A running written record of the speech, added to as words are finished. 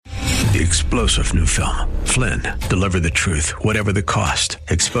the explosive new film, Flynn, deliver the truth, whatever the cost.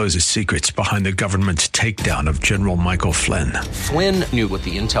 Exposes secrets behind the government's takedown of General Michael Flynn. Flynn knew what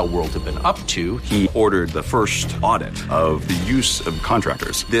the intel world had been up to. He ordered the first audit of the use of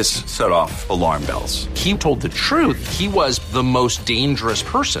contractors. This set off alarm bells. He told the truth. He was the most dangerous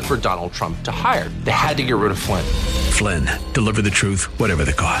person for Donald Trump to hire. They had to get rid of Flynn. Flynn, deliver the truth, whatever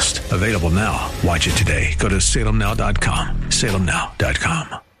the cost. Available now. Watch it today. Go to salemnow.com.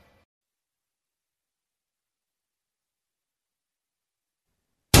 salemnow.com.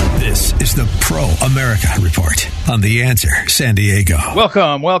 This is the Pro America Report on The Answer San Diego.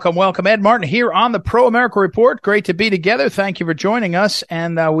 Welcome. Ed Martin here on the Pro America Report. Great to be together. Thank you for joining us.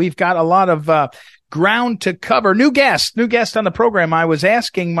 And we've got a lot of ground to cover. New guest on the program. I was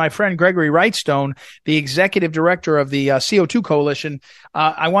asking my friend Gregory Wrightstone, the executive director of the CO2 Coalition.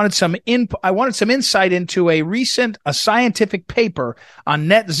 I wanted some insight into a recent scientific paper on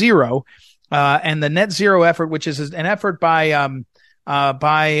net zero and the net zero effort, which is an effort by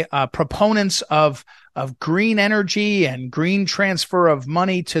proponents of green energy and green transfer of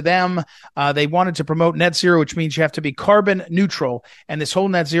money to them. They wanted to promote net zero, which means you have to be carbon neutral, and this whole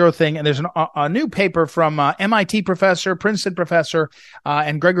net zero thing. And there's a new paper from MIT professor, Princeton professor,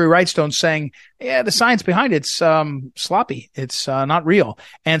 and Gregory Wrightstone saying, yeah, the science behind it's sloppy. It's not real.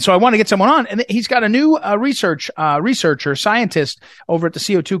 And so I want to get someone on, and he's got a new scientist over at the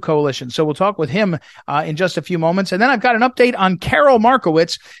CO2 Coalition. So we'll talk with him in just a few moments. And then I've got an update on Carol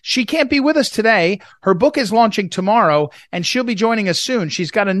Markowitz. She can't be with us today. Her book is launching tomorrow, and she'll be joining us soon.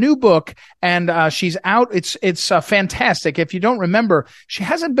 She's got a new book, and she's out. It's fantastic. If you don't remember, she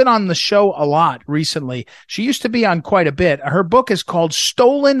hasn't been on the show a lot recently. She used to be on quite a bit. Her book is called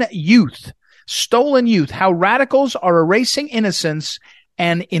Stolen Youth, How Radicals Are Erasing Innocence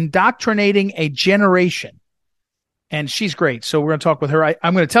and Indoctrinating a Generation. And she's great. So we're going to talk with her.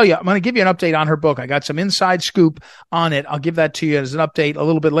 I'm going to give you an update on her book. I got some inside scoop on it. I'll give that to you as an update a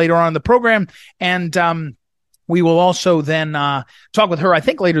little bit later on in the program. And we will also then talk with her, I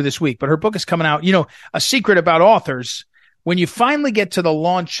think, later this week. But her book is coming out. You know, a secret about authors, when you finally get to the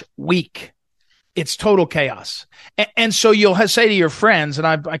launch week, it's total chaos. And so you'll say to your friends, and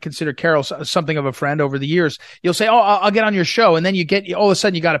I consider Carol something of a friend over the years, you'll say, oh, I'll get on your show. And then all of a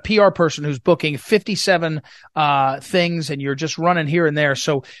sudden you got a PR person who's booking 57 things, and you're just running here and there.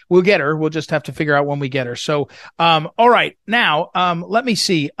 So we'll get her. We'll just have to figure out when we get her. So, all right. Now, let me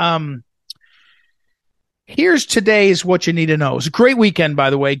see. Here's today's What You Need to Know. It was a great weekend, by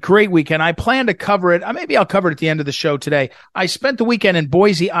the way. Great weekend. I plan to cover it. Maybe I'll cover it at the end of the show today. I spent the weekend in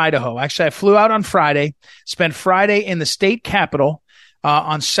Boise, Idaho. Actually, I flew out on Friday, spent Friday in the state capitol.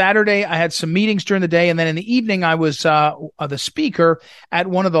 On Saturday, I had some meetings during the day. And then in the evening, I was the speaker at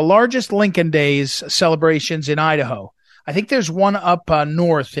one of the largest Lincoln Days celebrations in Idaho. I think there's one up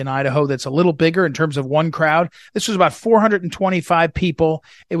north in Idaho that's a little bigger in terms of one crowd. This was about 425 people.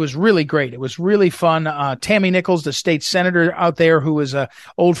 It was really great. It was really fun. Tammy Nichols, the state senator out there, who is an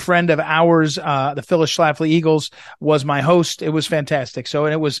old friend of ours, the Phyllis Schlafly Eagles, was my host. It was fantastic. So,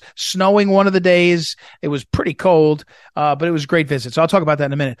 and it was snowing one of the days. It was pretty cold, but it was a great visit. So I'll talk about that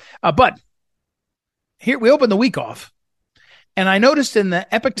in a minute. But here we opened the week off, and I noticed in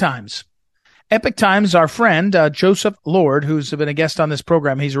the Epoch Times, our friend, Joseph Lord, who's been a guest on this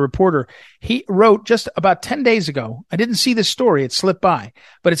program, he's a reporter. He wrote just about 10 days ago. I didn't see this story. It slipped by,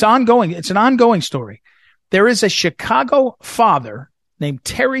 but it's ongoing. It's an ongoing story. There is a Chicago father named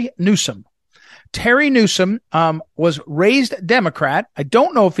Terry Newsom. Terry Newsom, was raised Democrat. I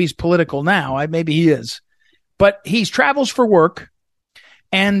don't know if he's political now. Maybe he is, but he travels for work,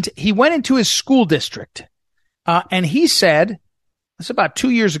 and he went into his school district, and he said, this is about 2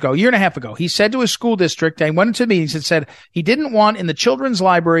 years ago, year and a half ago. He said to his school district, and went into meetings and said he didn't want in the children's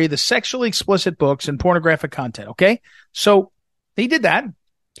library the sexually explicit books and pornographic content. Okay. So he did that.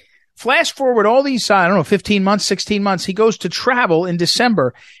 Flash forward all these, 15 months, 16 months, he goes to travel in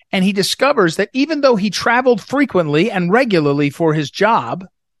December, and he discovers that even though he traveled frequently and regularly for his job,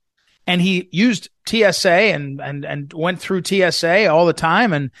 and he used TSA and went through TSA all the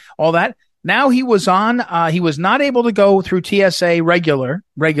time and all that, now he was not able to go through TSA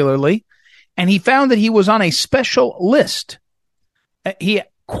regularly, and he found that he was on a special list.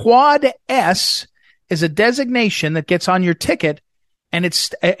 Quad S is a designation that gets on your ticket, and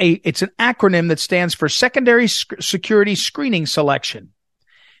it's an acronym that stands for Secondary Security Screening Selection.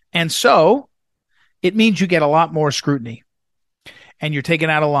 And so it means you get a lot more scrutiny, and you're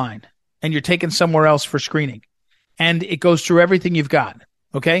taken out of line, and you're taken somewhere else for screening, and it goes through everything you've got.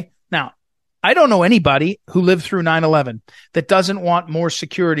 Okay. Now, I don't know anybody who lived through 9/11 that doesn't want more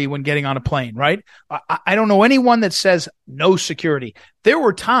security when getting on a plane, right? I don't know anyone that says no security. There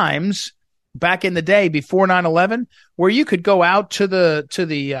were times back in the day before 9/11 where you could go out to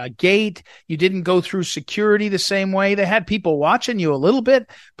the gate. You didn't go through security the same way. They had people watching you a little bit,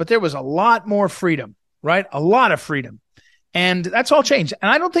 but there was a lot more freedom, right? A lot of freedom. And that's all changed.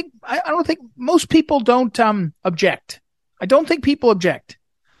 And I don't think most people don't object. I don't think people object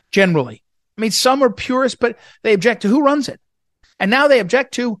generally. I mean, some are purists, but they object to who runs it. And now they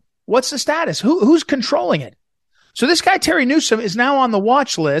object to what's the status? Who's controlling it? So this guy, Terry Newsom, is now on the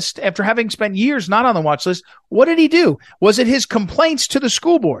watch list after having spent years not on the watch list. What did he do? Was it his complaints to the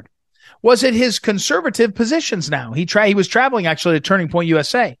school board? Was it his conservative positions now? He was traveling actually to Turning Point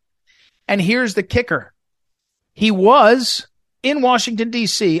USA. And here's the kicker. He was in Washington,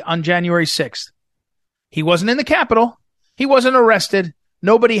 D.C. on January 6th. He wasn't in the Capitol. He wasn't arrested.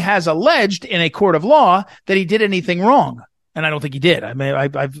 Nobody has alleged in a court of law that he did anything wrong. And I don't think he did. I mean,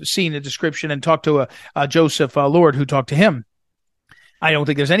 I've seen a description and talked to a Joseph Lord who talked to him. I don't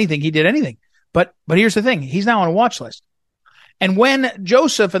think there's anything he did anything. But here's the thing. He's now on a watch list. And when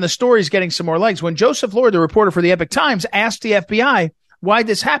Joseph, and the story's getting some more legs, when Joseph Lord, the reporter for the Epoch Times, asked the FBI why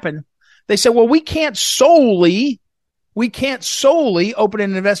this happened, they said, well, we can't solely open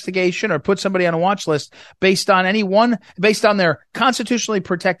an investigation or put somebody on a watch list based on their constitutionally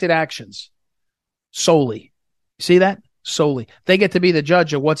protected actions. Solely. See that? Solely. They get to be the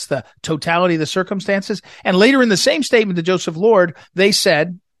judge of what's the totality of the circumstances. And later in the same statement to Joseph Lord, they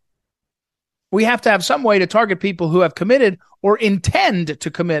said, we have to have some way to target people who have committed or intend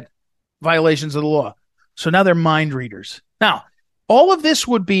to commit violations of the law. So now they're mind readers. Now, all of this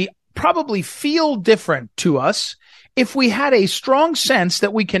would probably feel different to us if we had a strong sense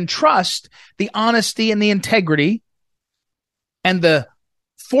that we can trust the honesty and the integrity and the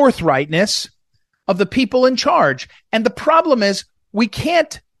forthrightness of the people in charge. And the problem is we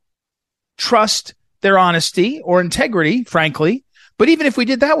can't trust their honesty or integrity, frankly. But even if we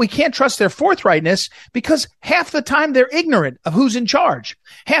did that, we can't trust their forthrightness because half the time they're ignorant of who's in charge.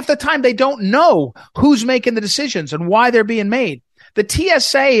 Half the time they don't know who's making the decisions and why they're being made. The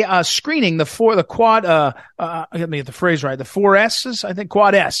TSA screening, the quad, let me get the phrase right, the 4 S's, I think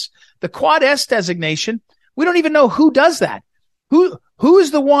quad S. The quad S designation, we don't even know who does that. Who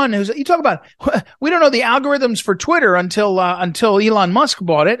is the one you talk about? We don't know the algorithms for Twitter until Elon Musk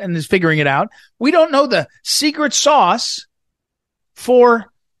bought it and is figuring it out. We don't know the secret sauce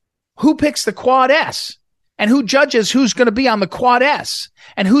for who picks the quad S and who judges who's going to be on the quad S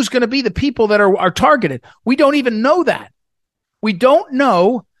and who's going to be the people that are targeted. We don't even know that. We don't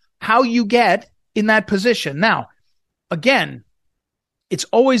know how you get in that position. Now, again, it's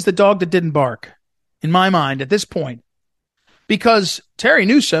always the dog that didn't bark, in my mind, at this point. Because Terry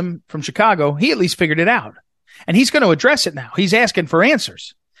Newsom from Chicago, he at least figured it out. And he's going to address it now. He's asking for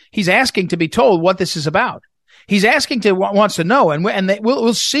answers. He's asking to be told what this is about. He's wants to know. And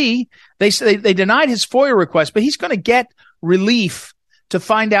we'll see. They denied his FOIA request, but he's going to get relief to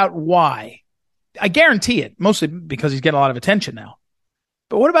find out why. I guarantee it, mostly because he's getting a lot of attention now.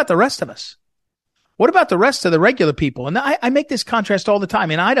 But what about the rest of us? What about the rest of the regular people? And I make this contrast all the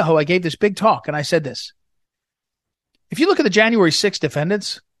time. In Idaho, I gave this big talk, and I said this. If you look at the January 6th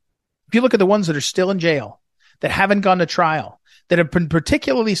defendants, if you look at the ones that are still in jail, that haven't gone to trial, that have been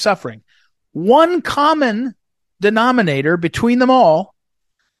particularly suffering, one common denominator between them all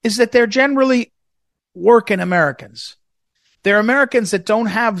is that they're generally working Americans. They're Americans that don't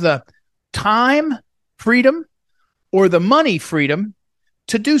have the time freedom or the money freedom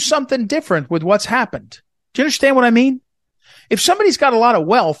to do something different with what's happened. Do you understand what I mean? If somebody's got a lot of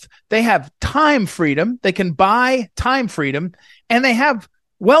wealth, they have time freedom. They can buy time freedom, and they have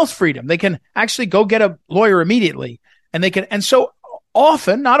wealth freedom. They can actually go get a lawyer immediately, and so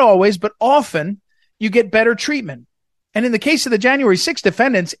often, not always, but often you get better treatment. And in the case of the January 6th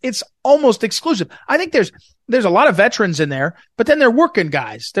defendants, it's almost exclusive. I think there's a lot of veterans in there, but then they're working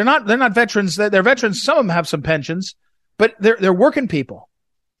guys. They're not veterans. They're veterans. Some of them have some pensions, but they're working people.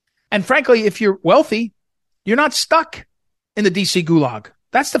 And frankly, if you're wealthy, you're not stuck in the DC gulag.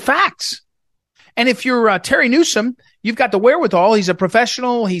 That's the facts. And if you're Terry Newsom, you've got the wherewithal. He's a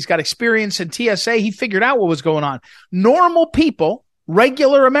professional. He's got experience in TSA. He figured out what was going on. Normal people,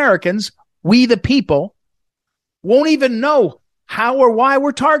 regular Americans, we the people, won't even know how or why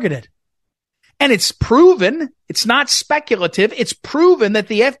we're targeted. And it's proven, it's not speculative, it's proven that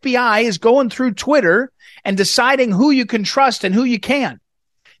the FBI is going through Twitter and deciding who you can trust and who you can't,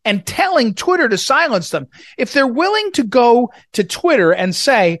 and telling Twitter to silence them. If they're willing to go to Twitter and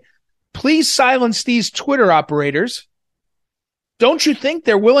say, please silence these Twitter operators, Don't you think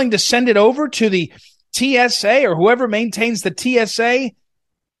they're willing to send it over to the TSA or whoever maintains the TSA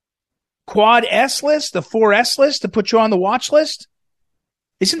Quad S list, the 4S list, to put you on the watch list?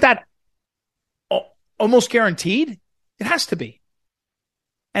 Isn't that almost guaranteed? It has to be.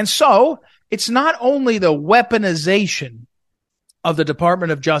 And so it's not only the weaponization of the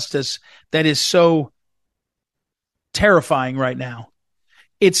Department of Justice that is so terrifying right now.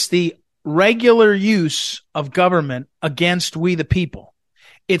 It's the regular use of government against we the people.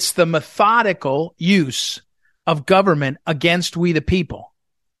 It's the methodical use of government against we the people,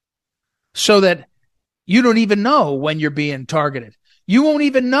 so that you don't even know when you're being targeted. You won't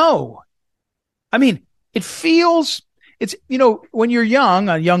even know. I mean, it's, when you're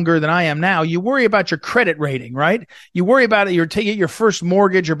young, younger than I am now, you worry about your credit rating, right? You worry about it. You're taking your first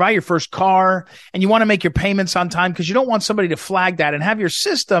mortgage or buy your first car, and you want to make your payments on time because you don't want somebody to flag that and have your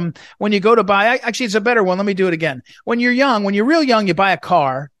system when you go to buy. Actually, it's a better one. Let me do it again. When you're real young, you buy a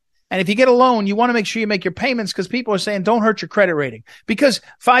car. And if you get a loan, you want to make sure you make your payments because people are saying don't hurt your credit rating. Because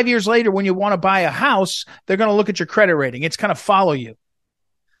 5 years later, when you want to buy a house, they're going to look at your credit rating. It's going to follow you.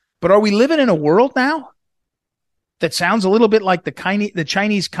 But are we living in a world now that sounds a little bit like the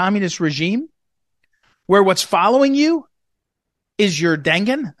Chinese communist regime, where what's following you is your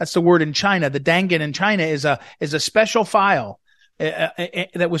dangan? That's the word in China. The dangan in China is a special file that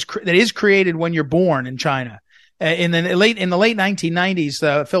is created when you're born in China. In the late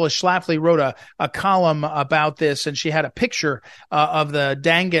 1990s, Phyllis Schlafly wrote a column about this, and she had a picture of the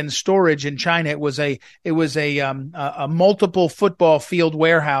dangan storage in China. It was a multiple football field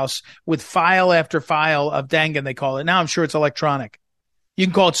warehouse with file after file of dangan, they call it. Now I'm sure it's electronic. You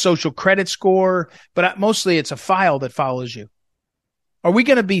can call it social credit score, but mostly it's a file that follows you. Are we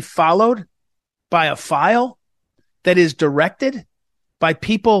going to be followed by a file that is directed by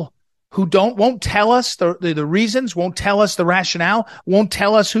people who won't tell us the reasons, won't tell us the rationale, won't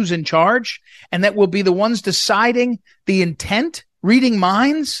tell us who's in charge, and that will be the ones deciding the intent, reading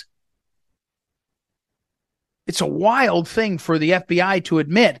minds? It's a wild thing for the FBI to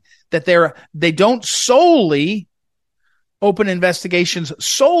admit that they don't solely open investigations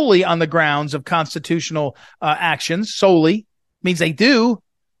solely on the grounds of constitutional actions. Solely means they do.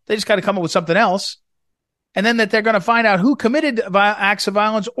 They just got to come up with something else. And then that they're going to find out who committed acts of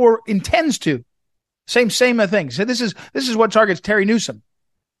violence or intends to. Same thing. So this is what targets Terry Newsom.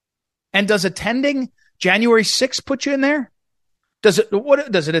 And does attending January 6th put you in there?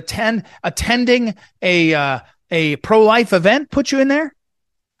 Attending a pro-life event put you in there?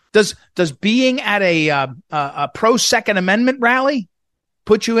 Does being at a pro Second Amendment rally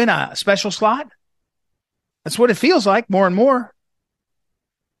put you in a special slot? That's what it feels like more and more.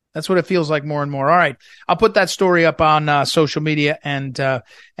 That's what it feels like more and more. All right. I'll put that story up on social media and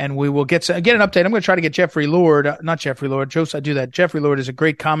we will get an update. I'm going to try to get Jeffrey Lord, not Jeffrey Lord. Joseph, I do that. Jeffrey Lord is a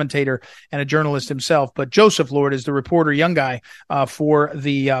great commentator and a journalist himself, but Joseph Lord is the reporter, young guy, for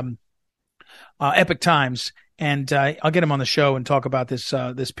the Epoch Times. And I'll get him on the show and talk about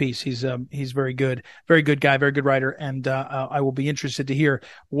this piece. He's very good guy, very good writer, and I will be interested to hear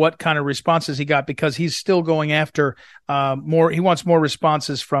what kind of responses he got, because he's still going after more. He wants more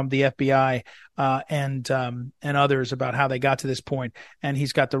responses from the FBI and others about how they got to this point, and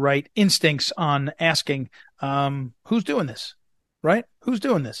he's got the right instincts on asking who's doing this, right? Who's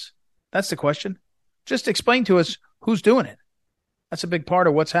doing this? That's the question. Just explain to us who's doing it. That's a big part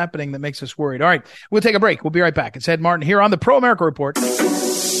of what's happening that makes us worried. All right, we'll take a break. We'll be right back. It's Ed Martin here on the Pro America Report.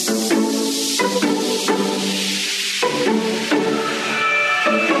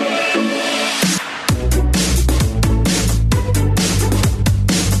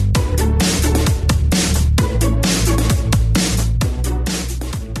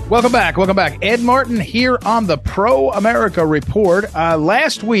 Welcome back. Ed Martin here on the Pro America Report.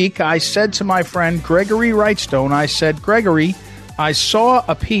 Last week, I said to my friend Gregory Wrightstone, I said, Gregory, I saw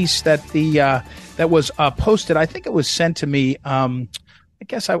a piece that that was posted. I think it was sent to me. I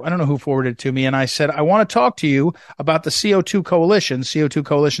guess I don't know who forwarded it to me. And I said, I want to talk to you about the CO2 Coalition,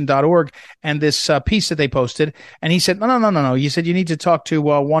 co2coalition.org, and this piece that they posted. And he said, no. He said, you need to talk to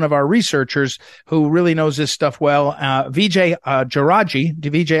one of our researchers who really knows this stuff well, Vijay Jaraji.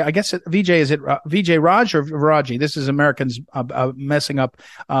 Vijay, I guess Vijay, is it Vijay Raj or Viraji? This is Americans messing up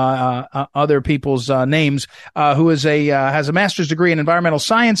other people's names, who is has a master's degree in environmental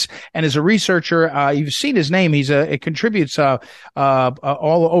science and is a researcher. You've seen his name. It contributes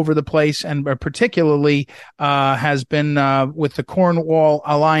all over the place, and particularly has been with the Cornwall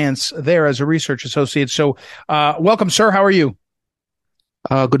Alliance there as a research associate. So welcome, sir. How are you?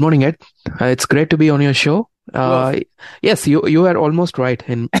 Good morning, Ed. It's great to be on your show. Yes, you are almost right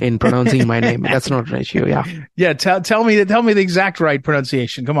in pronouncing my name. That's not an issue. Yeah. Yeah. Tell me the exact right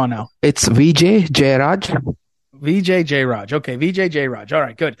pronunciation. Come on now. It's Vijay Jairaj. VJ Jairaj. Okay, VJ Jairaj. All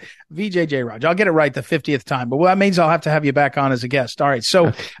right, good. VJ Jairaj. I'll get it right the 50th time, but that means I'll have to have you back on as a guest. All right,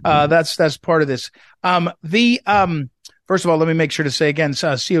 so that's part of this. First of all, let me make sure to say again,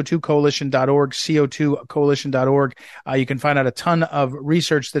 CO2coalition.org, CO2coalition.org. You can find out a ton of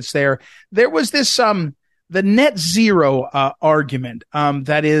research that's there. There was this the net zero argument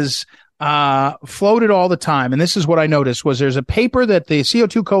that is floated all the time, and this is what I noticed was there's a paper that the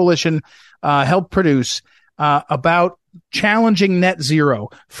CO2 Coalition helped produce about challenging net zero.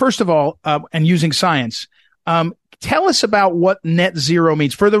 First of all, and using science, tell us about what net zero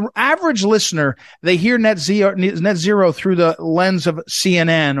means. For the average listener, they hear net zero through the lens of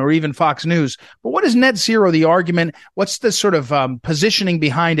CNN or even Fox News. But what is net zero, the argument? What's the sort of positioning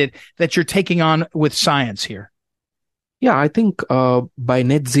behind it that you're taking on with science here? Yeah, I think by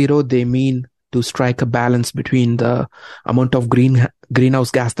net zero, they mean to strike a balance between the amount of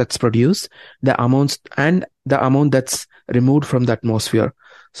greenhouse gas that's produced, the amount that's removed from the atmosphere.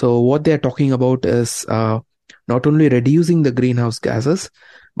 So what they're talking about is not only reducing the greenhouse gases,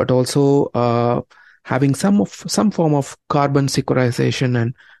 but also having some form of carbon sequestration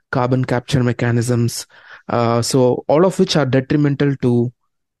and carbon capture mechanisms. So all of which are detrimental to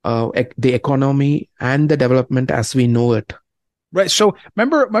the economy and the development as we know it. Right. So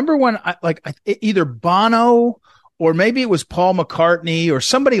remember when either Bono or maybe it was Paul McCartney or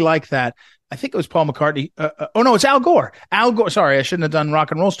somebody like that. I think it was Paul McCartney. It's Al Gore. Al Gore. Sorry, I shouldn't have done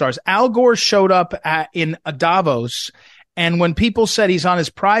Rock and Roll Stars. Al Gore showed up in Davos. And when people said he's on his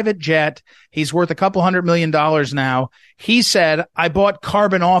private jet, he's worth $200 million now. He said, I bought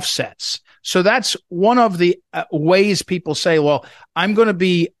carbon offsets. So that's one of the ways people say, well, I'm going to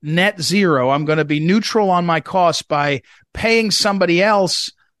be net zero. I'm going to be neutral on my costs by paying somebody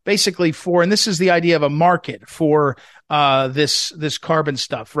else basically for, and this is the idea of a market for this carbon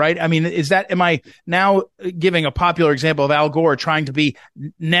stuff, right? I mean, am I now giving a popular example of Al Gore trying to be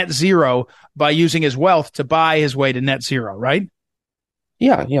net zero by using his wealth to buy his way to net zero, right?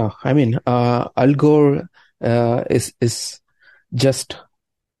 Yeah. I mean, Al Gore is just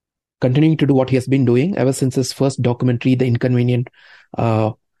continuing to do what he has been doing ever since his first documentary, The Inconvenient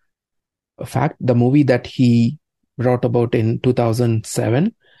Fact, the movie that he brought about in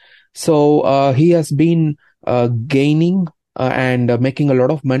 2007. So he has been gaining and making a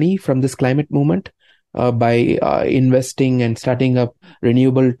lot of money from this climate movement by investing and starting up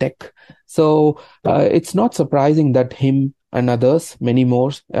renewable tech. So it's not surprising that him and others, many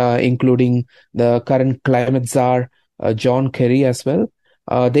more, including the current climate czar, John Kerry as well,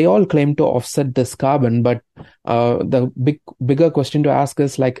 they all claim to offset this carbon. But the bigger question to ask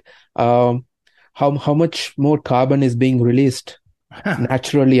is how much more carbon is being released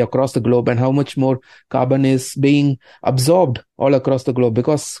naturally across the globe, and how much more carbon is being absorbed all across the globe,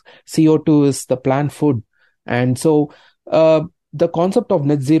 because CO2 is the plant food. And so the concept of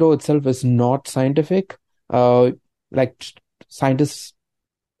net zero itself is not scientific. Scientists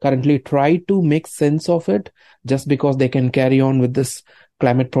currently try to make sense of it just because they can carry on with this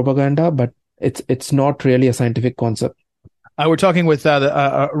climate propaganda, but it's not really a scientific concept. We're talking with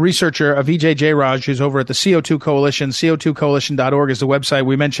a researcher, Vijay Jairaj, who's over at the CO2 Coalition. CO2coalition.org is the website.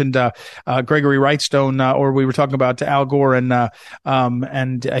 We mentioned Gregory Wrightstone, or we were talking about Al Gore, and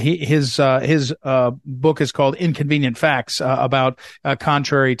his book is called Inconvenient Facts, about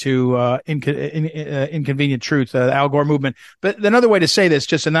contrary to inconvenient truth, the Al Gore movement. But another way to say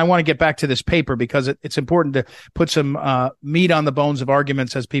this, and I want to get back to this paper because it's important to put some meat on the bones of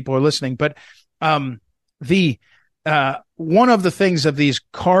arguments as people are listening. But one of the things of these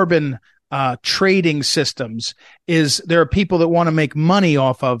carbon trading systems is there are people that want to make money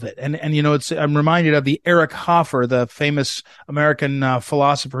off of it. And I'm reminded of the Eric Hoffer, the famous American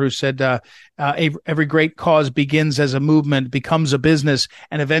philosopher who said, every great cause begins as a movement, becomes a business,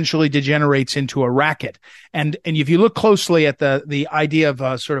 and eventually degenerates into a racket. And if you look closely at the idea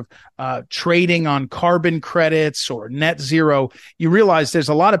of trading on carbon credits or net zero, you realize there's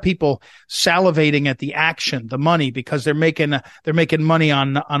a lot of people salivating at the action, the money, because they're making money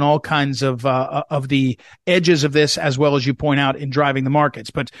on all kinds of the edges of this, as well as you point out in driving the markets.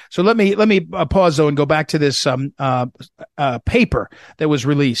 But so let me pause though and go back to this paper that was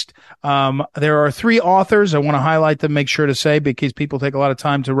released. There are 3 authors. I want to highlight them, make sure to say, because people take a lot of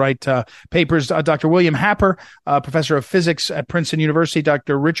time to write papers. Dr. William Happer, professor of physics at Princeton University.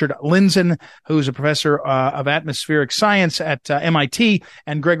 Dr. Richard Lindzen, who's a professor of atmospheric science at MIT,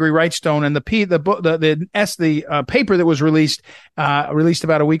 and Gregory Wrightstone. And the paper that was released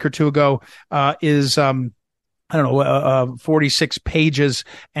about a week or two ago, is 46 pages.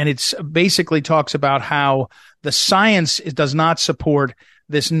 And it's basically talks about how the science does not support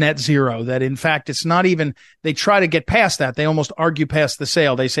this net zero, that in fact, it's not even, they try to get past that. They almost argue past the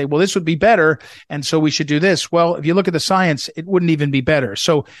sale. They say, well, this would be better. And so we should do this. Well, if you look at the science, it wouldn't even be better.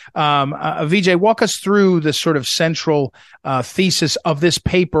 So, Vijay, walk us through the sort of central, thesis of this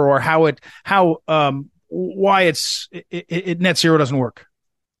paper, or why net zero doesn't work.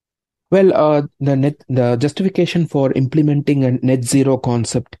 Well, the justification for implementing a net zero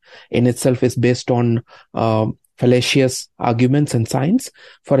concept in itself is based on fallacious arguments and science.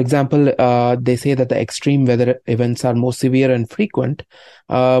 For example, they say that the extreme weather events are more severe and frequent,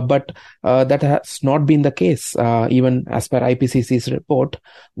 but that has not been the case. Even as per IPCC's report,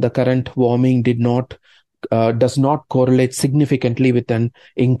 the current warming does not correlate significantly with an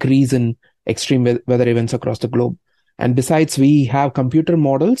increase in extreme weather events across the globe. And besides, we have computer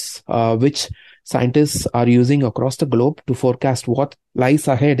models, which scientists are using across the globe to forecast what lies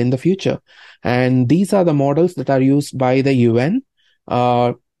ahead in the future. And these are the models that are used by the UN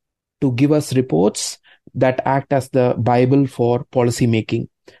to give us reports that act as the Bible for policy making.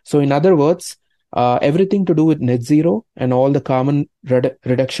 So in other words, everything to do with net zero and all the carbon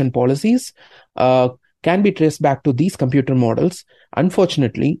reduction policies can be traced back to these computer models.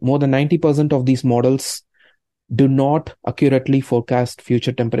 Unfortunately, more than 90% of these models do not accurately forecast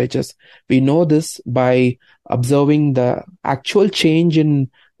future temperatures. We know this by observing the actual change in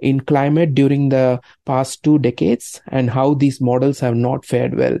climate during the past 2 decades and how these models have not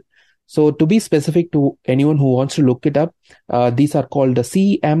fared well. So to be specific to anyone who wants to look it up, these are called the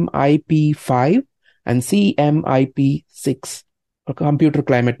CMIP5 and CMIP6 computer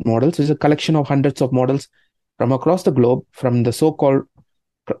climate models, which is a collection of hundreds of models from across the globe from the so-called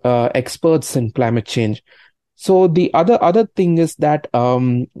experts in climate change. So the other thing is that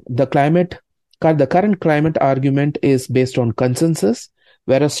the current climate argument is based on consensus,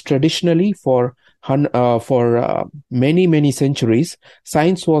 whereas traditionally for many centuries,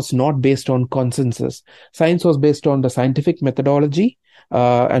 science was not based on consensus. Science was based on the scientific methodology,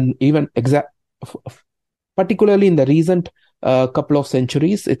 and even particularly in the recent couple of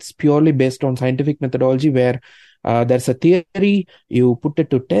centuries, it's purely based on scientific methodology where there's a theory, you put it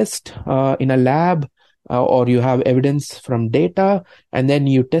to test in a lab, or you have evidence from data, and then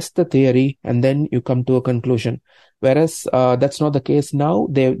you test the theory, and then you come to a conclusion. Whereas that's not the case now.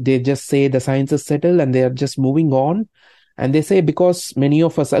 They just say the science is settled, and they are just moving on. And they say because many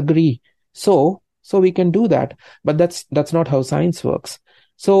of us agree, so we can do that. But that's not how science works.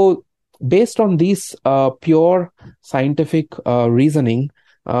 So based on these pure scientific reasoning,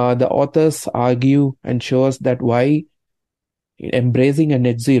 the authors argue and show us that why embracing a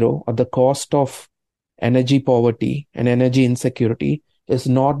net zero at the cost of energy poverty and energy insecurity is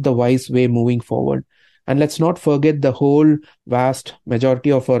not the wise way moving forward. And let's not forget the whole vast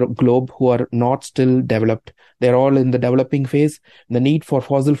majority of our globe who are not still developed. They're all in the developing phase. The need for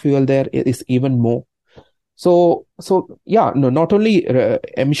fossil fuel there is even more. So not only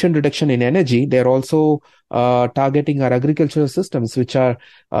emission reduction in energy, they're also targeting our agricultural systems, which are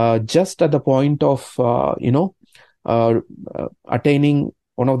just at the point of, attaining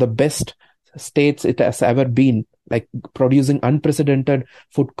one of the best states it has ever been, like producing unprecedented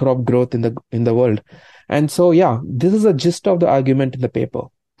food crop growth in the world. And so, this is a gist of the argument in the paper.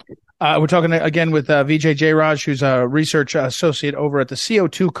 We're talking again with Vijay Jairaj, who's a research associate over at the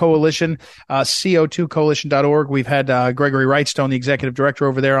CO2 Coalition, co2coalition.org. We've had Gregory Wrightstone, the executive director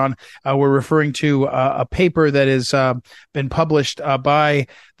over there on. We're referring to a paper that has been published by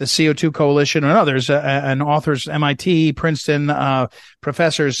the CO2 Coalition and others, and authors, MIT, Princeton,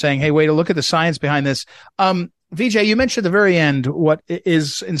 professors saying, hey, wait, look at the science behind this. Vijay, you mentioned at the very end what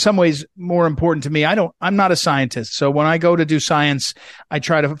is in some ways more important to me. I'm not a scientist. So when I go to do science, I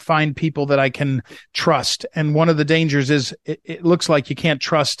try to find people that I can trust. And one of the dangers is it looks like you can't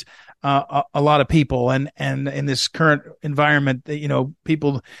trust a lot of people. And in this current environment,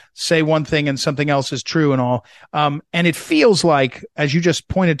 people say one thing and something else is true and all. And it feels like, as you just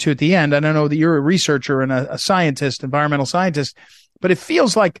pointed to at the end, and I know that you're a researcher and a scientist, environmental scientist, but it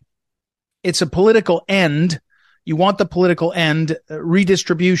feels like it's a political end. You want the political end,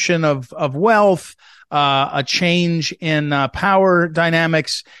 redistribution of wealth, a change in power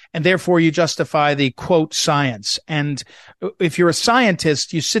dynamics, and therefore you justify the quote science. And if you're a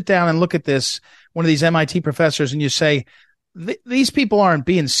scientist, you sit down and look at this, one of these MIT professors, and you say, these people aren't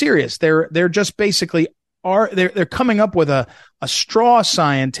being serious. They're just basically they're coming up with a straw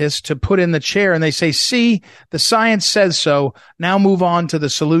scientist to put in the chair, and they say, see, the science says so. Now move on to the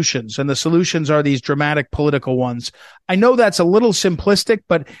solutions. And the solutions are these dramatic political ones. I know that's a little simplistic,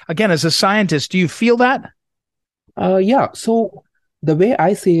 but again, as a scientist, do you feel that? Yeah. So the way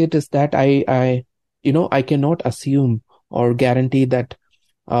I see it is that I cannot assume or guarantee that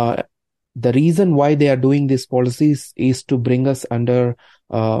the reason why they are doing these policies is to bring us under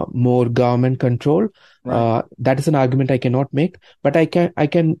more government control. Right. That is an argument I cannot make, but I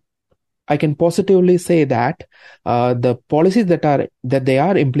can positively say that the policies that they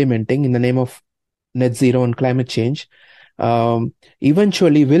are implementing in the name of net zero and climate change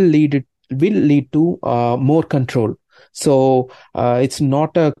eventually will lead to more control. So it's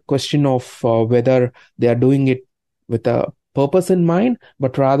not a question of whether they are doing it with a purpose in mind,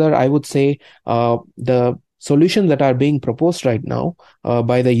 but rather I would say the solutions that are being proposed right now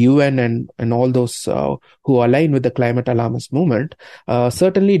by the UN and all those who align with the climate alarmist movement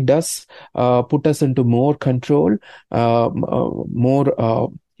certainly does put us into more control,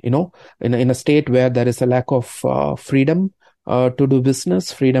 more in a state where there is a lack of freedom to do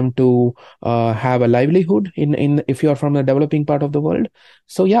business, freedom to have a livelihood in if you are from the developing part of the world.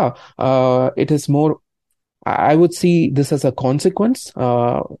 So yeah, it is more. I would see this as a consequence.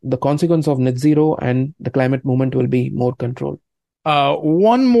 The consequence of net zero and the climate movement will be more control.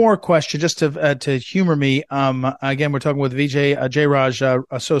 One more question, just to humor me. Again, we're talking with Vijay Jairaj,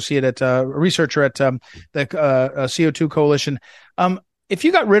 associate researcher at the CO2 Coalition. If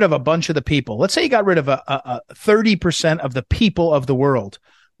you got rid of a bunch of the people, let's say you got rid of a 30% of the people of the world,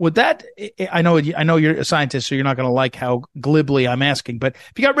 would that, I know you're a scientist, so you're not going to like how glibly I'm asking, but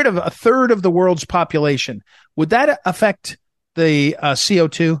if you got rid of a third of the world's population, would that affect the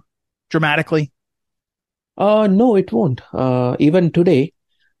CO2 dramatically? No, it won't. Even today,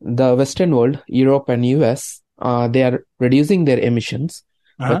 the Western world, Europe and US, they are reducing their emissions.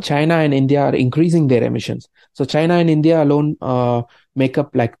 But China and India are increasing their emissions. So China and India alone make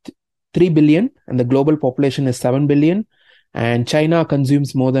up like 3 billion, and the global population is 7 billion. And China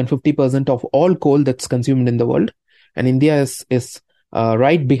consumes more than 50% of all coal that's consumed in the world. And India is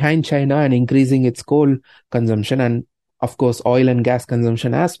right behind China and increasing its coal consumption and, of course, oil and gas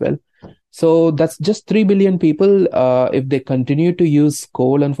consumption as well. So that's just 3 billion people. If they continue to use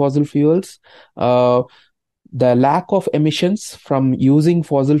coal and fossil fuels, the lack of emissions from using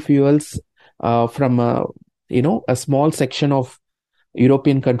fossil fuels from a small section of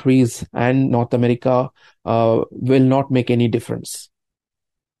European countries and North America will not make any difference.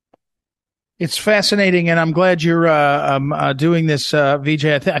 It's fascinating, and I'm glad you're doing this,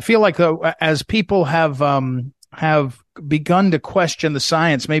 Vijay. I feel like as people have begun to question the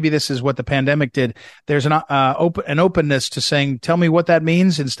science, maybe this is what the pandemic did. There's an openness to saying, tell me what that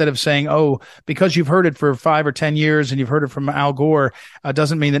means, instead of saying, oh, because you've heard it for 5 or 10 years and you've heard it from Al Gore,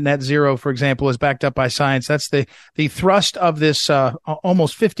 doesn't mean that net zero, for example, is backed up by science. That's the thrust of this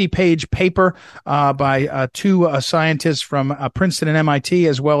almost 50-page paper by two scientists from Princeton and MIT,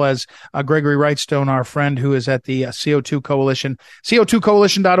 as well as Gregory Wrightstone, our friend who is at the CO2 Coalition.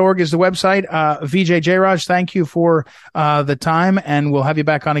 CO2coalition.org is the website. Vijay Jairaj, thank you for the time, and we'll have you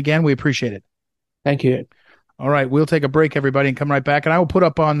back on again. We appreciate it. Thank you. All right. We'll take a break, everybody, and come right back. And I will put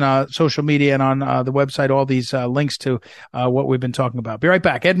up on social media and on the website all these links to what we've been talking about. Be right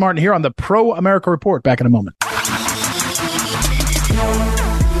back. Ed Martin here on the Pro America Report. Back in a moment.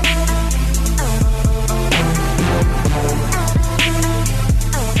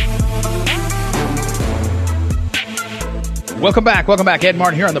 Welcome back. Ed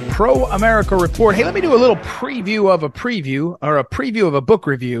Martin here on the Pro America Report. Hey, let me do a little preview of a preview of a book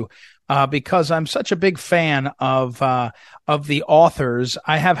review, because I'm such a big fan of the authors.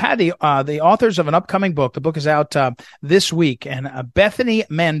 I have had the authors of an upcoming book. The book is out this week, and Bethany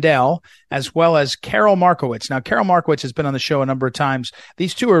Mandel, as well as Carol Markowitz. Now, Carol Markowitz has been on the show a number of times.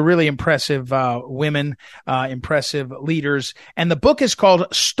 These two are really impressive women, impressive leaders, and the book is called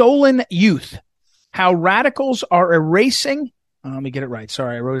Stolen Youth: How Radicals Are Erasing. Let me get it right.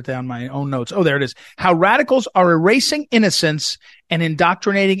 Sorry, I wrote it down in my own notes. Oh, there it is. How Radicals Are Erasing Innocence and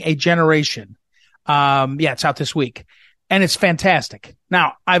Indoctrinating a Generation. It's out this week, and it's fantastic.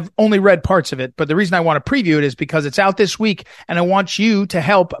 Now, I've only read parts of it, but the reason I want to preview it is because it's out this week, and I want you to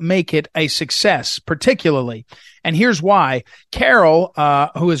help make it a success, particularly. And here's why. Carol,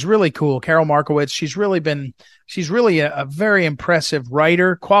 who is really cool, Carol Markowitz, she's really a very impressive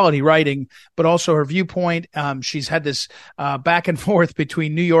writer, quality writing, but also her viewpoint. She's had this back and forth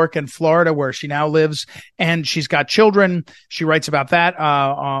between New York and Florida, where she now lives, and she's got children. She writes about that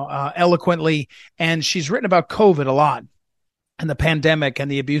eloquently, and she's written about COVID a lot and the pandemic and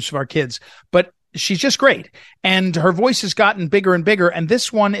the abuse of our kids. But she's just great. And her voice has gotten bigger and bigger. And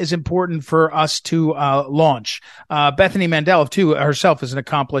this one is important for us to launch. Bethany Mandel, too, herself is an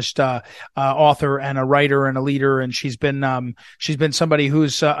accomplished author and a writer and a leader. And she's been somebody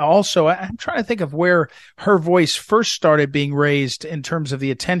who's also, I'm trying to think of where her voice first started being raised in terms of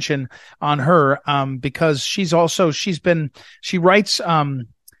the attention on her, because she writes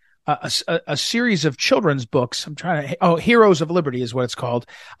a series of children's books. Heroes of Liberty is what it's called.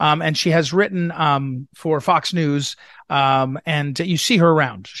 And she has written for Fox News. And you see her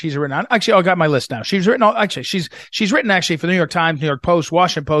around. She's written, actually, I got my list now. She's written, she's written actually for the New York Times, New York Post,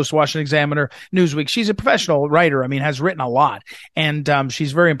 Washington Examiner, Newsweek. She's a professional writer. I mean, has written a lot, and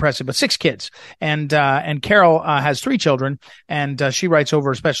she's very impressive, but 6 kids. And Carol has 3 children, and she writes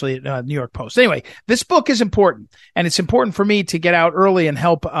over, especially at New York Post. Anyway, this book is important, and it's important for me to get out early and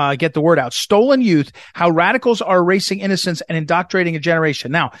help get the word out. Stolen Youth, How Radicals Are Erasing Innocence and Indoctrinating a Generation.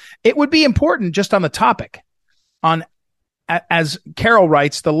 Now, it would be important just on the topic as Carol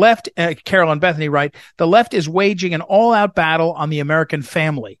writes, the left, Carol and Bethany write, the left is waging an all-out battle on the American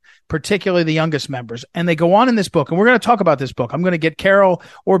family, particularly the youngest members. And they go on in this book, and we're going to talk about this book. I'm going to get Carol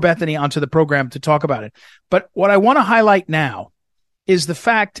or Bethany onto the program to talk about it. But what I want to highlight now is the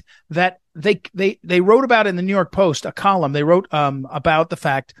fact that they wrote about in the New York Post, a column. They wrote about the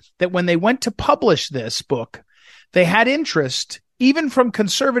fact that when they went to publish this book, they had interest, even from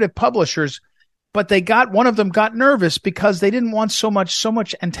conservative publishers, but one of them got nervous because they didn't want so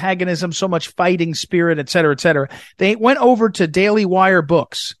much antagonism, so much fighting spirit, et cetera, et cetera. They went over to Daily Wire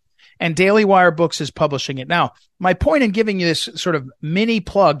Books, and Daily Wire Books is publishing it. Now, my point in giving you this sort of mini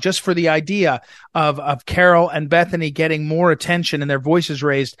plug just for the idea of Carol and Bethany getting more attention and their voices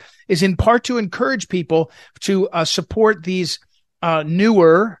raised is in part to encourage people to support these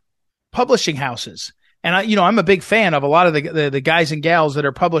newer publishing houses. And I'm a big fan of a lot of the guys and gals that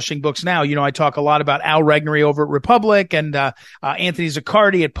are publishing books now. I talk a lot about Al Regnery over at Republic, and Anthony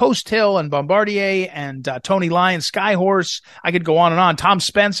Zaccardi at Post Hill and Bombardier, and Tony Lyons, Skyhorse. I could go on and on. Tom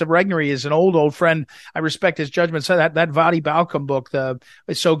Spence of Regnery is an old friend. I respect his judgment. So that Vadi Balcom book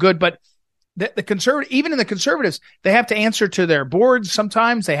is so good. But even in the conservatives, they have to answer to their boards.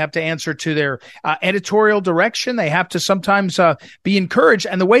 Sometimes they have to answer to their editorial direction. They have to sometimes be encouraged.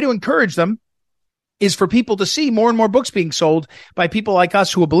 And the way to encourage them is for people to see more and more books being sold by people like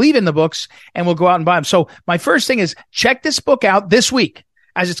us who will believe in the books and will go out and buy them. So my first thing is check this book out this week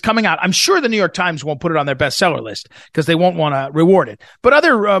as it's coming out. I'm sure the New York Times won't put it on their bestseller list because they won't want to reward it. But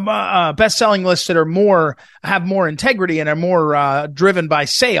other best-selling lists that have more integrity and are more driven by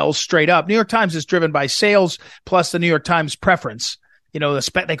sales straight up. New York Times is driven by sales plus the New York Times preference. They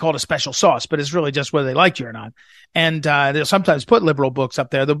call it a special sauce, but it's really just whether they liked you or not. And they'll sometimes put liberal books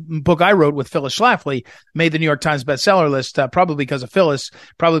up there. The book I wrote with Phyllis Schlafly made the New York Times bestseller list, probably because of Phyllis,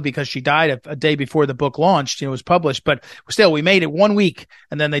 probably because she died a day before the book launched, was published. But still, we made it 1 week,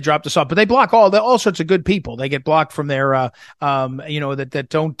 and then they dropped us off. But they block all sorts of good people. They get blocked from their, that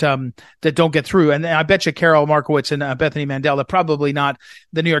don't get through. And I bet you Carol Markowitz and Bethany Mandel, they're probably not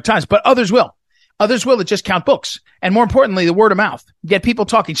the New York Times, but others will. Others will that just count books. And more importantly, the word of mouth. Get people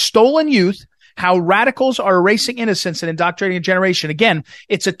talking. Stolen Youth, How Radicals Are Erasing Innocence and Indoctrinating a Generation. Again,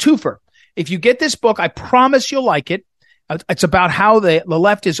 it's a twofer. If you get this book, I promise you'll like it. It's about how the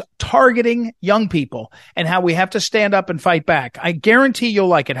left is targeting young people and how we have to stand up and fight back. I guarantee you'll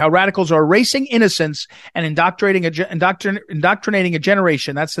like it. How Radicals Are Erasing Innocence and Indoctrinating a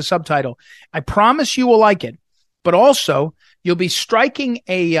Generation. That's the subtitle. I promise you will like it. But also, you'll be striking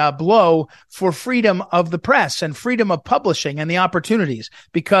a blow for freedom of the press and freedom of publishing and the opportunities,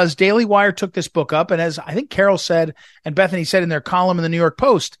 because Daily Wire took this book up. And as I think Carol said and Bethany said in their column in the New York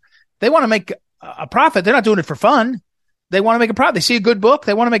Post, they want to make a profit. They're not doing it for fun. They want to make a profit. They see a good book.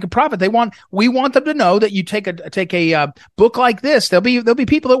 They want to make a profit. We want them to know that you take a book like this. There'll be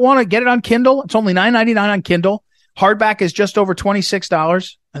people that want to get it on Kindle. It's only $9.99 on Kindle. Hardback is just over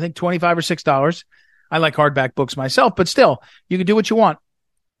 $26. I think $25 or $6. I like hardback books myself, but still, you can do what you want.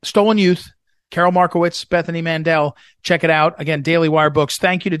 Stolen Youth, Carol Markowitz, Bethany Mandel. Check it out. Again, Daily Wire Books.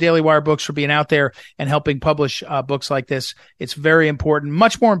 Thank you to Daily Wire Books for being out there and helping publish books like this. It's very important,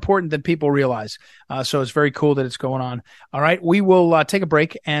 much more important than people realize. So it's very cool that it's going on. All right. We will take a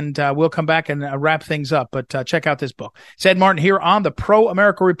break, and we'll come back and wrap things up. But check out this book. It's Ed Martin here on the Pro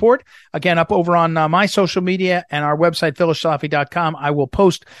America Report. Again, up over on my social media and our website, phyllisschlafly.com. I will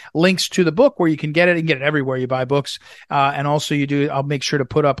post links to the book where you can get it. You can get it everywhere you buy books. And also I'll make sure to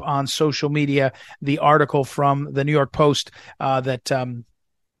put up on social media the article from the New York Post that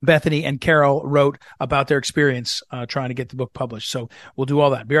Bethany and Carol wrote about their experience trying to get the book published. So we'll do all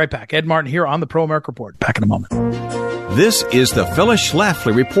that. Be right back. Ed Martin here on the Pro America Report. Back in a moment. This is the Phyllis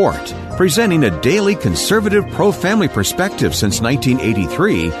Schlafly Report, presenting a daily conservative pro-family perspective since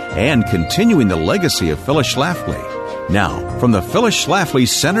 1983 and continuing the legacy of Phyllis Schlafly. Now, from the Phyllis Schlafly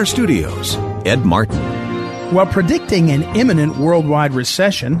Center Studios, Ed Martin. While predicting an imminent worldwide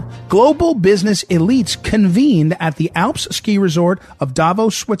recession, global business elites convened at the Alps ski resort of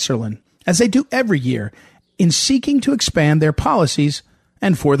Davos, Switzerland, as they do every year, in seeking to expand their policies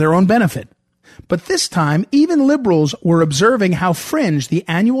and for their own benefit. But this time, even liberals were observing how fringe the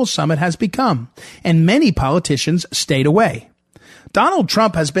annual summit has become, and many politicians stayed away. Donald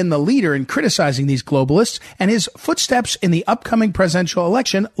Trump has been the leader in criticizing these globalists, and his footsteps in the upcoming presidential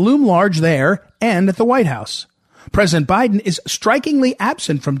election loom large there and at the White House. President Biden is strikingly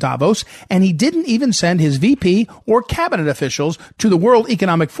absent from Davos, and he didn't even send his VP or cabinet officials to the World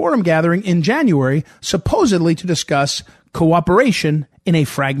Economic Forum gathering in January, supposedly to discuss cooperation in a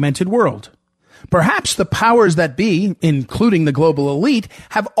fragmented world. Perhaps the powers that be, including the global elite,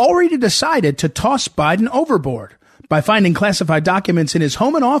 have already decided to toss Biden overboard by finding classified documents in his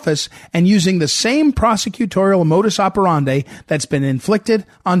home and office and using the same prosecutorial modus operandi that's been inflicted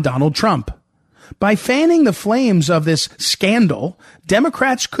on Donald Trump. By fanning the flames of this scandal,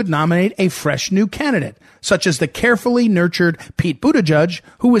 Democrats could nominate a fresh new candidate, such as the carefully nurtured Pete Buttigieg,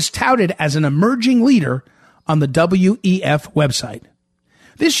 who was touted as an emerging leader on the WEF website.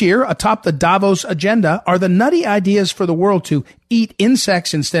 This year, atop the Davos agenda are the nutty ideas for the world to eat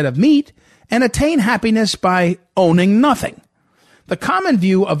insects instead of meat and attain happiness by owning nothing. The common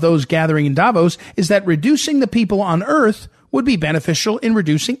view of those gathering in Davos is that reducing the people on Earth would be beneficial in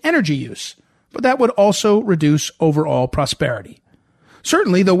reducing energy use, but that would also reduce overall prosperity.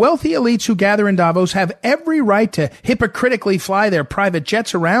 Certainly, the wealthy elites who gather in Davos have every right to hypocritically fly their private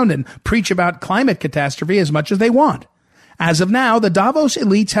jets around and preach about climate catastrophe as much as they want. As of now, the Davos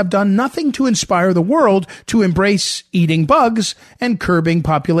elites have done nothing to inspire the world to embrace eating bugs and curbing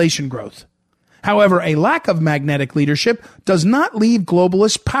population growth. However, a lack of magnetic leadership does not leave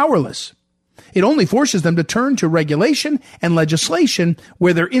globalists powerless. It only forces them to turn to regulation and legislation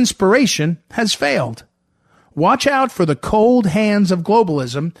where their inspiration has failed. Watch out for the cold hands of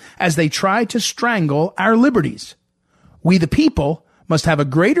globalism as they try to strangle our liberties. We the people must have a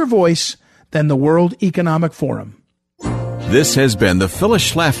greater voice than the World Economic Forum. This has been the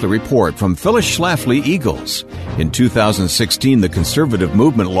Phyllis Schlafly Report from Phyllis Schlafly Eagles. In 2016, the conservative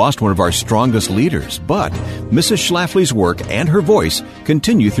movement lost one of our strongest leaders, but Mrs. Schlafly's work and her voice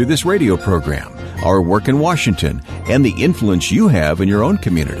continue through this radio program, our work in Washington, and the influence you have in your own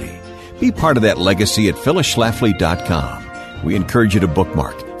community. Be part of that legacy at phyllisschlafly.com. We encourage you to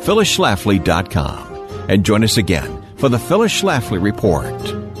bookmark phyllisschlafly.com and join us again for the Phyllis Schlafly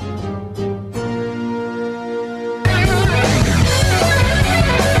Report.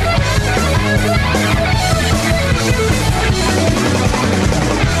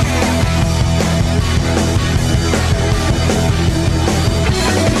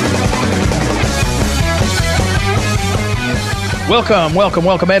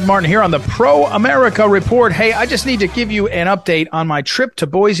 Welcome. Ed Martin here on the Pro America Report. Hey, I just need to give you an update on my trip to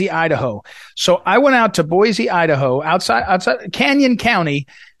Boise, Idaho. So I went out to Boise, Idaho, outside Canyon County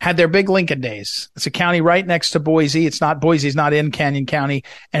had their big Lincoln Days. It's a county right next to Boise. Boise's not in Canyon County,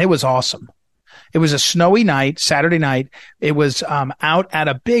 and it was awesome. It was a snowy night, Saturday night. It was out at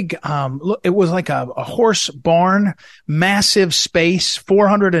a big, it was like a horse barn, massive space,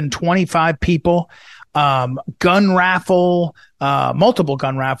 425 people. Gun raffle, multiple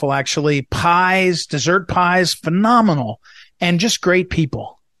gun raffle, actually, pies, dessert pies, phenomenal, and just great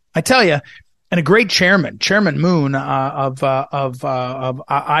people. I tell you, and a great Chairman Moon, of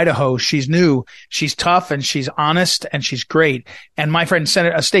Idaho. She's new. She's tough and she's honest and she's great. And my friend,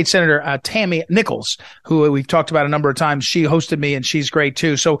 State Senator, Tammy Nichols, who we've talked about a number of times, she hosted me and she's great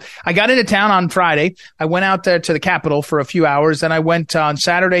too. So I got into town on Friday. I went out there to the Capitol for a few hours. Then I went on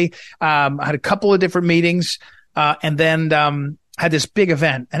Saturday. I had a couple of different meetings, and then, had this big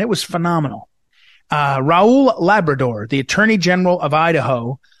event, and it was phenomenal. Raul Labrador, the Attorney General of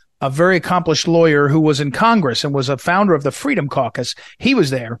Idaho, a very accomplished lawyer who was in Congress and was a founder of the Freedom Caucus. He was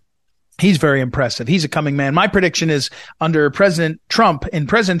there. He's very impressive. He's a coming man. My prediction is under President Trump, in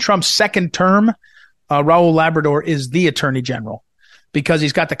President Trump's second term, Raul Labrador is the Attorney General because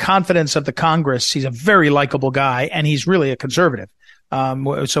he's got the confidence of the Congress. He's a very likable guy, and he's really a conservative.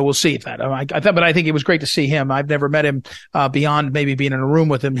 So we'll see if that, but I think it was great to see him. I've never met him, beyond maybe being in a room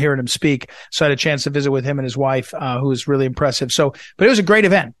with him, hearing him speak. So I had a chance to visit with him and his wife, who was really impressive. So, but it was a great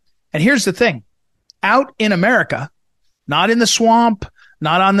event. And here's the thing, out in America, not in the swamp,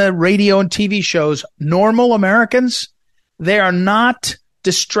 not on the radio and TV shows, normal Americans, they are not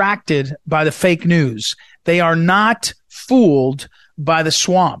distracted by the fake news. They are not fooled by the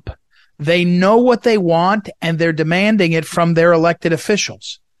swamp. They know what they want, and they're demanding it from their elected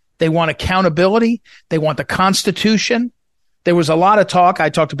officials. They want accountability. They want the Constitution. There was a lot of talk. I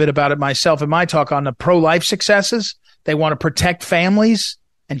talked a bit about it myself in my talk on the pro-life successes. They want to protect families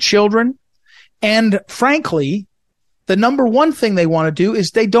and children. And frankly, the number one thing they want to do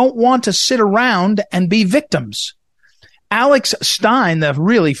is they don't want to sit around and be victims. Alex Stein, the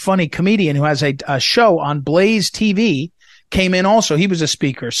really funny comedian who has a show on Blaze TV, came in also. He was a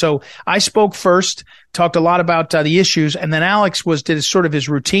speaker. So I spoke first, talked a lot about the issues, and then Alex did sort of his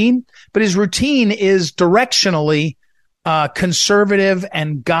routine. But his routine is directionally conservative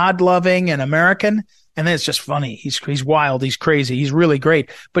and God-loving and American. And then it's just funny. He's wild. He's crazy. He's really great.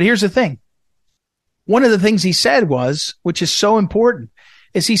 But here's the thing. One of the things he said was, which is so important,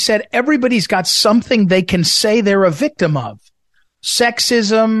 is he said everybody's got something they can say they're a victim of.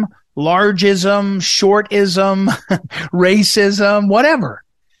 Sexism, largeism, shortism, racism, whatever.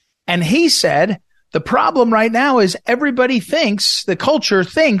 And he said the problem right now is everybody thinks, the culture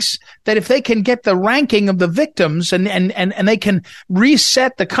thinks, that if they can get the ranking of the victims and they can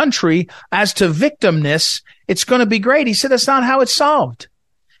reset the country as to victimness, it's going to be great. He said that's not how it's solved.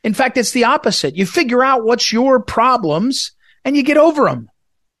 In fact, it's the opposite. You figure out what's your problems and you get over them.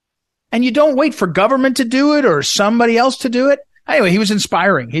 And you don't wait for government to do it or somebody else to do it. Anyway, he was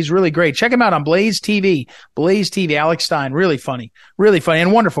inspiring. He's really great. Check him out on Blaze TV. Blaze TV, Alex Stein. Really funny,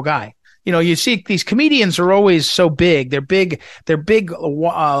 and wonderful guy. You know, you see these comedians are always so big. They're big,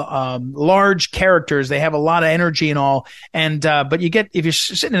 large characters. They have a lot of energy and all. And, but if you're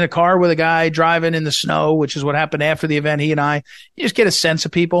sitting in a car with a guy driving in the snow, which is what happened after the event, he and I, you just get a sense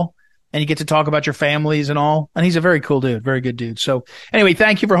of people. And you get to talk about your families and all. And he's a very cool dude, very good dude. So anyway,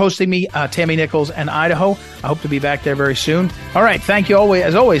 thank you for hosting me, Tammy Nichols and Idaho. I hope to be back there very soon. All right. Thank you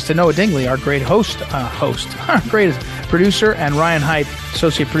as always to Noah Dingley, our great our greatest producer, and Ryan Haidt,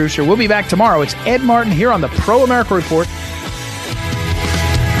 associate producer. We'll be back tomorrow. It's Ed Martin here on the Pro America Report.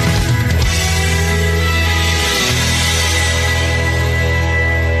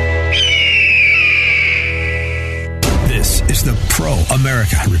 Is the Pro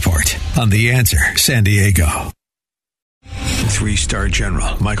America Report on The Answer San Diego. 3-star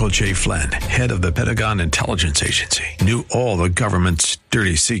General Michael J. Flynn, head of the Pentagon Intelligence Agency, knew all the government's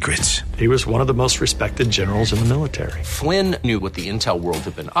dirty secrets. He was one of the most respected generals in the military. Flynn knew what the intel world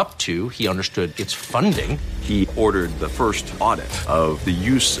had been up to. He understood its funding. He ordered the first audit of the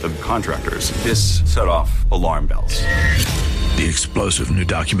use of contractors. This set off alarm bells. The explosive new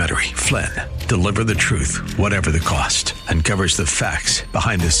documentary, Flynn, Deliver the Truth, Whatever the Cost, uncovers the facts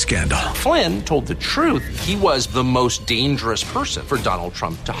behind this scandal. Flynn told the truth. He was the most dangerous person for Donald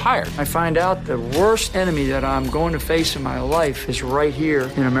Trump to hire. I find out the worst enemy that I'm going to face in my life is right here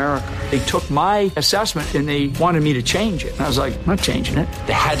in America. They took my assessment and they wanted me to change it. And I was like, I'm not changing it.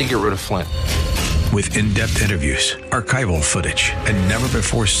 They had to get rid of Flynn. With in-depth interviews, archival footage, and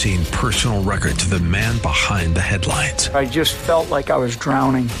never-before-seen personal records of the man behind the headlines. I just felt like I was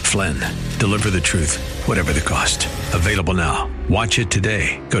drowning. Flynn, Deliver the Truth, Whatever the Cost. Available now. Watch it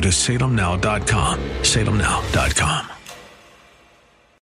today. Go to salemnow.com. salemnow.com.